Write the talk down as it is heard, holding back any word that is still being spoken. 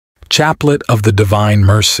Chaplet of the Divine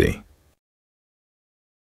Mercy.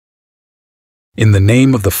 In the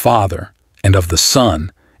name of the Father, and of the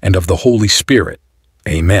Son, and of the Holy Spirit.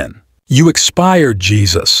 Amen. You expired,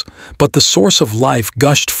 Jesus, but the source of life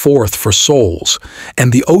gushed forth for souls,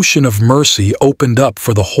 and the ocean of mercy opened up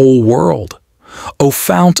for the whole world. O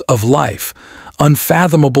Fount of Life,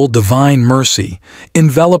 unfathomable divine mercy,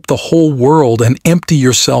 envelop the whole world and empty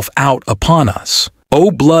yourself out upon us. O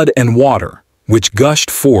blood and water, which gushed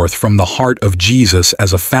forth from the heart of Jesus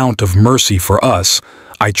as a fount of mercy for us,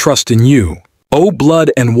 I trust in you. O blood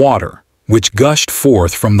and water, which gushed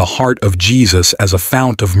forth from the heart of Jesus as a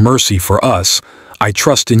fount of mercy for us, I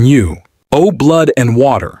trust in you. O blood and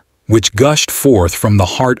water, which gushed forth from the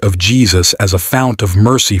heart of Jesus as a fount of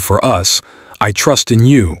mercy for us, I trust in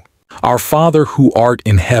you. Our Father who art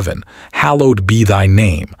in heaven, hallowed be thy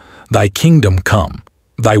name. Thy kingdom come.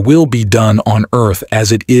 Thy will be done on earth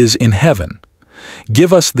as it is in heaven.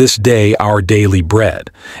 Give us this day our daily bread,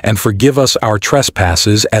 and forgive us our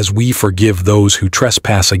trespasses as we forgive those who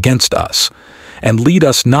trespass against us. And lead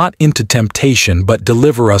us not into temptation, but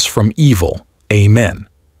deliver us from evil. Amen.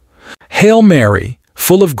 Hail Mary,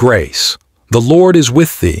 full of grace, the Lord is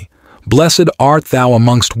with thee. Blessed art thou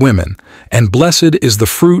amongst women, and blessed is the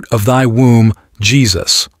fruit of thy womb,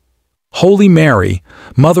 Jesus. Holy Mary,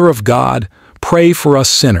 Mother of God, pray for us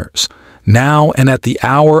sinners, now and at the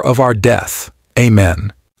hour of our death.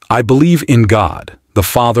 Amen. I believe in God, the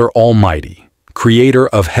Father Almighty, Creator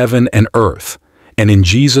of heaven and earth, and in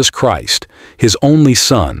Jesus Christ, His only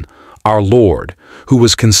Son, our Lord, who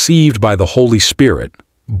was conceived by the Holy Spirit,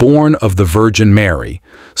 born of the Virgin Mary,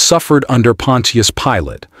 suffered under Pontius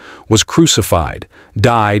Pilate, was crucified,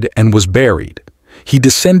 died, and was buried. He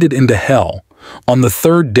descended into hell. On the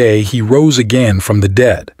third day He rose again from the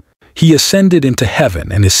dead. He ascended into heaven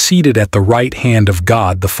and is seated at the right hand of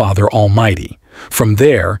God the Father Almighty. From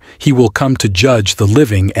there He will come to judge the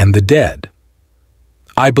living and the dead.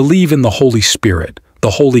 I believe in the Holy Spirit,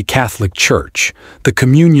 the Holy Catholic Church, the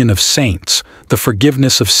communion of saints, the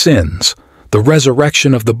forgiveness of sins, the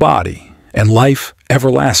resurrection of the body, and life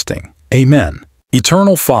everlasting. Amen.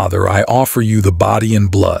 Eternal Father, I offer you the body and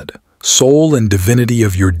blood, soul and divinity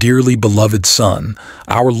of your dearly beloved Son,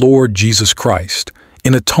 our Lord Jesus Christ,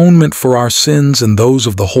 in atonement for our sins and those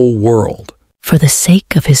of the whole world. For the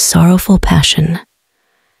sake of His sorrowful passion,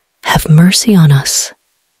 have mercy on us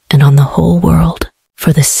and on the whole world.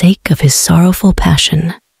 For the sake of His sorrowful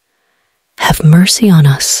passion, have mercy on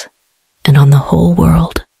us and on the whole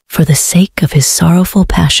world. For the sake of His sorrowful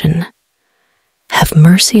passion, have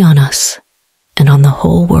mercy on us and on the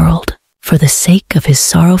whole world. For the sake of His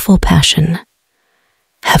sorrowful passion,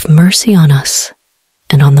 have mercy on us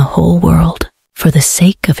and on the whole world. For the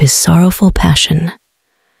sake of His sorrowful passion,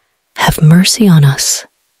 have mercy on us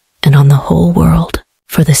and on the whole world.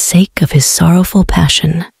 For the sake of His sorrowful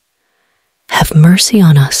passion, have mercy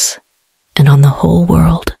on us and on the whole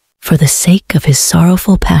world. For the sake of His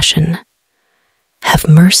sorrowful passion, have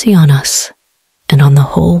mercy on us and on the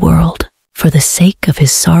whole world. For the sake of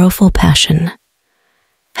His sorrowful passion,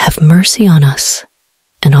 have mercy on us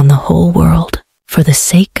and on the whole world. For the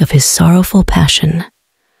sake of His sorrowful passion,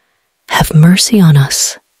 have mercy on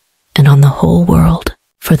us and on the whole world.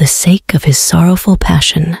 For the sake of His sorrowful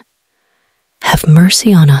passion, have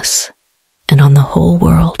mercy on us and on the whole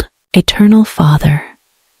world. Eternal Father,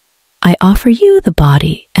 I offer you the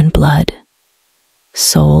body and blood,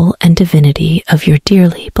 soul and divinity of your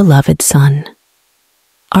dearly beloved Son,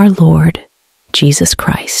 our Lord Jesus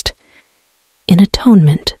Christ, in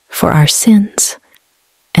atonement for our sins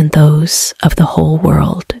and those of the whole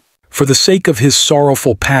world. For the sake of His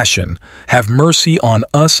sorrowful passion, have mercy on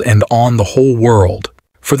us and on the whole world.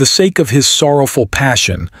 For the sake of His sorrowful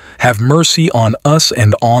passion, have mercy on us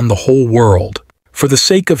and on the whole world. For the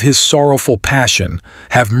sake of His sorrowful passion,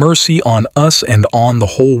 have mercy on us and on the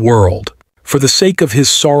whole world. For the sake of His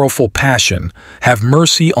sorrowful passion, have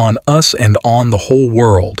mercy on us and on the whole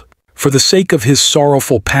world. For the sake of His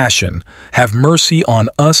sorrowful passion, have mercy on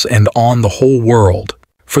us and on the whole world.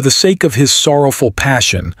 For the sake of His sorrowful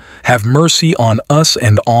passion, have mercy on us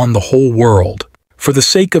and on the whole world. For the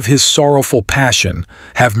sake of His sorrowful passion,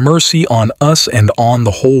 have mercy on us and on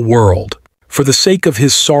the whole world. For the sake of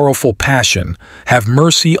His sorrowful passion, have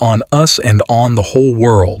mercy on us and on the whole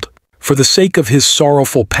world. For the sake of His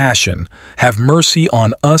sorrowful passion, have mercy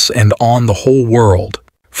on us and on the whole world.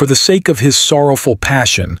 For the sake of His sorrowful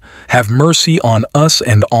passion, have mercy on us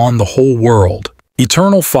and on the whole world.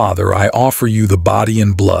 Eternal Father, I offer you the body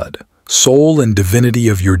and blood, soul and divinity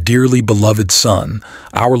of your dearly beloved Son,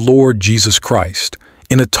 our Lord Jesus Christ,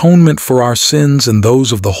 in atonement for our sins and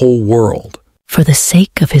those of the whole world. For the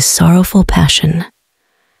sake of His sorrowful passion,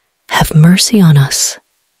 have mercy on us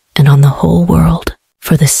and on the whole world.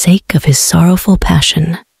 For the sake of his sorrowful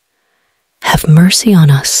passion, have mercy on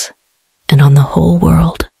us and on the whole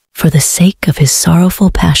world. For the sake of his sorrowful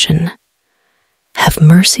passion, have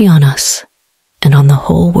mercy on us and on the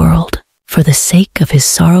whole world. For the sake of his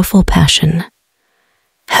sorrowful passion,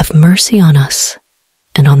 have mercy on us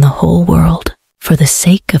and on the whole world. For the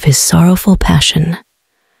sake of his sorrowful passion,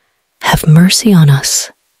 have mercy on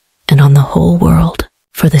us and on the whole world.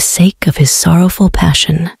 For the sake of his sorrowful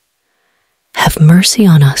passion, have mercy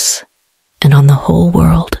on us and on the whole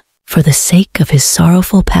world. For the sake of his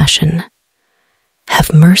sorrowful passion,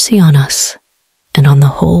 have mercy on us and on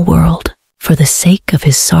the whole world. For the sake of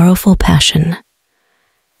his sorrowful passion,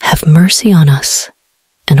 have mercy on us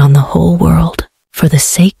and on the whole world. For the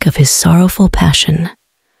sake of his sorrowful passion,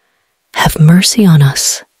 have mercy on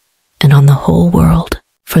us and on the whole world.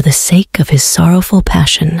 For the sake of his sorrowful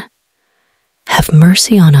passion, have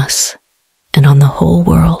mercy on us and on the whole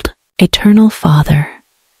world. Eternal Father,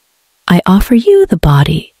 I offer you the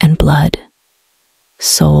body and blood,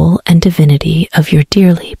 soul and divinity of your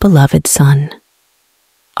dearly beloved Son,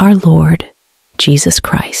 our Lord Jesus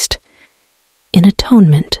Christ, in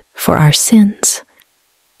atonement for our sins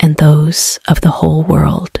and those of the whole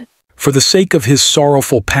world. For the sake of his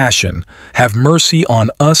sorrowful passion, have mercy on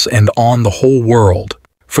us and on the whole world.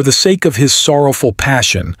 For the sake of his sorrowful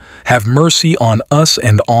passion, have mercy on us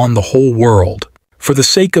and on the whole world. For the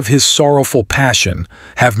sake of his sorrowful passion,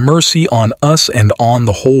 have mercy on us and on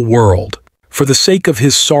the whole world. For the sake of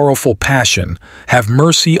his sorrowful passion, have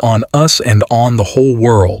mercy on us and on the whole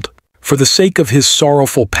world. For the sake of his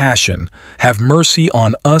sorrowful passion, have mercy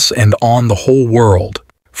on us and on the whole world.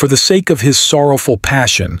 For the sake of his sorrowful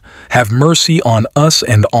passion, have mercy on us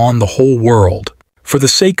and on the whole world. For the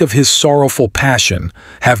sake of his sorrowful passion,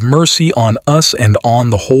 have mercy on us and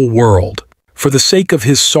on the whole world. For the sake of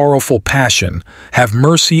his sorrowful passion, have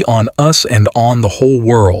mercy on us and on the whole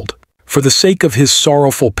world. For the sake of his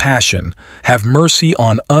sorrowful passion, have mercy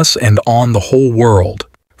on us and on the whole world.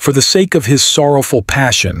 For the sake of his sorrowful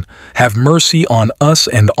passion, have mercy on us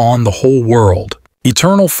and on the whole world.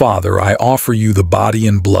 Eternal Father, I offer you the body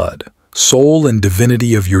and blood, soul and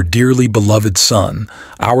divinity of your dearly beloved Son,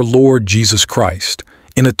 our Lord Jesus Christ,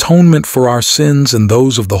 in atonement for our sins and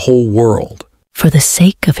those of the whole world. For the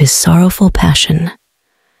sake of his sorrowful passion,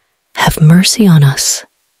 have mercy on us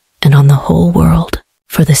and on the whole world.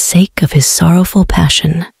 For the sake of his sorrowful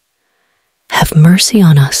passion, have mercy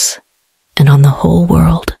on us and on the whole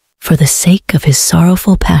world. For the sake of his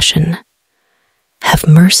sorrowful passion, have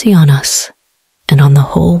mercy on us and on the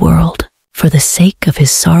whole world. For the sake of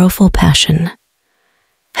his sorrowful passion,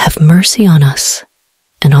 have mercy on us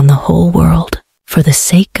and on the whole world. For the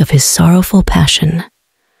sake of his sorrowful passion,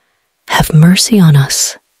 have mercy on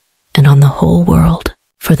us and on the whole world.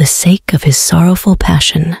 For the sake of his sorrowful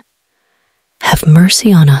passion, have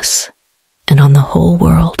mercy on us and on the whole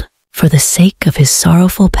world. For the sake of his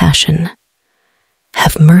sorrowful passion,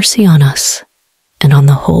 have mercy on us and on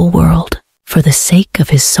the whole world. For the sake of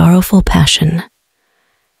his sorrowful passion,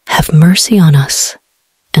 have mercy on us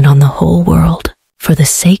and on the whole world. For the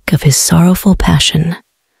sake of his sorrowful passion,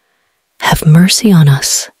 have mercy on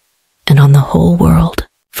us and on the whole world.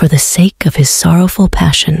 For the sake of his sorrowful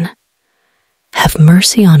passion, have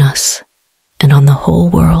mercy on us and on the whole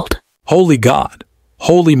world. Holy God,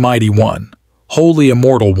 Holy Mighty One, Holy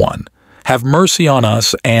Immortal One, have mercy on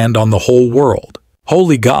us and on the whole world.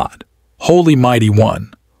 Holy God, Holy Mighty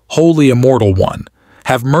One, Holy Immortal One,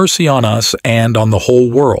 have mercy on us and on the whole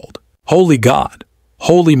world. Holy God,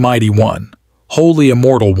 Holy Mighty One, Holy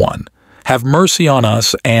Immortal One, have mercy on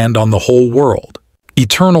us and on the whole world.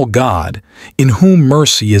 Eternal God, in whom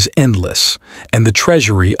mercy is endless and the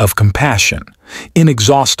treasury of compassion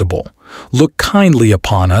inexhaustible, look kindly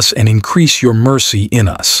upon us and increase your mercy in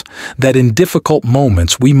us, that in difficult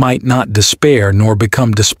moments we might not despair nor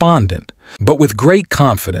become despondent, but with great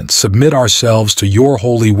confidence submit ourselves to your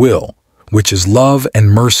holy will, which is love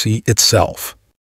and mercy itself.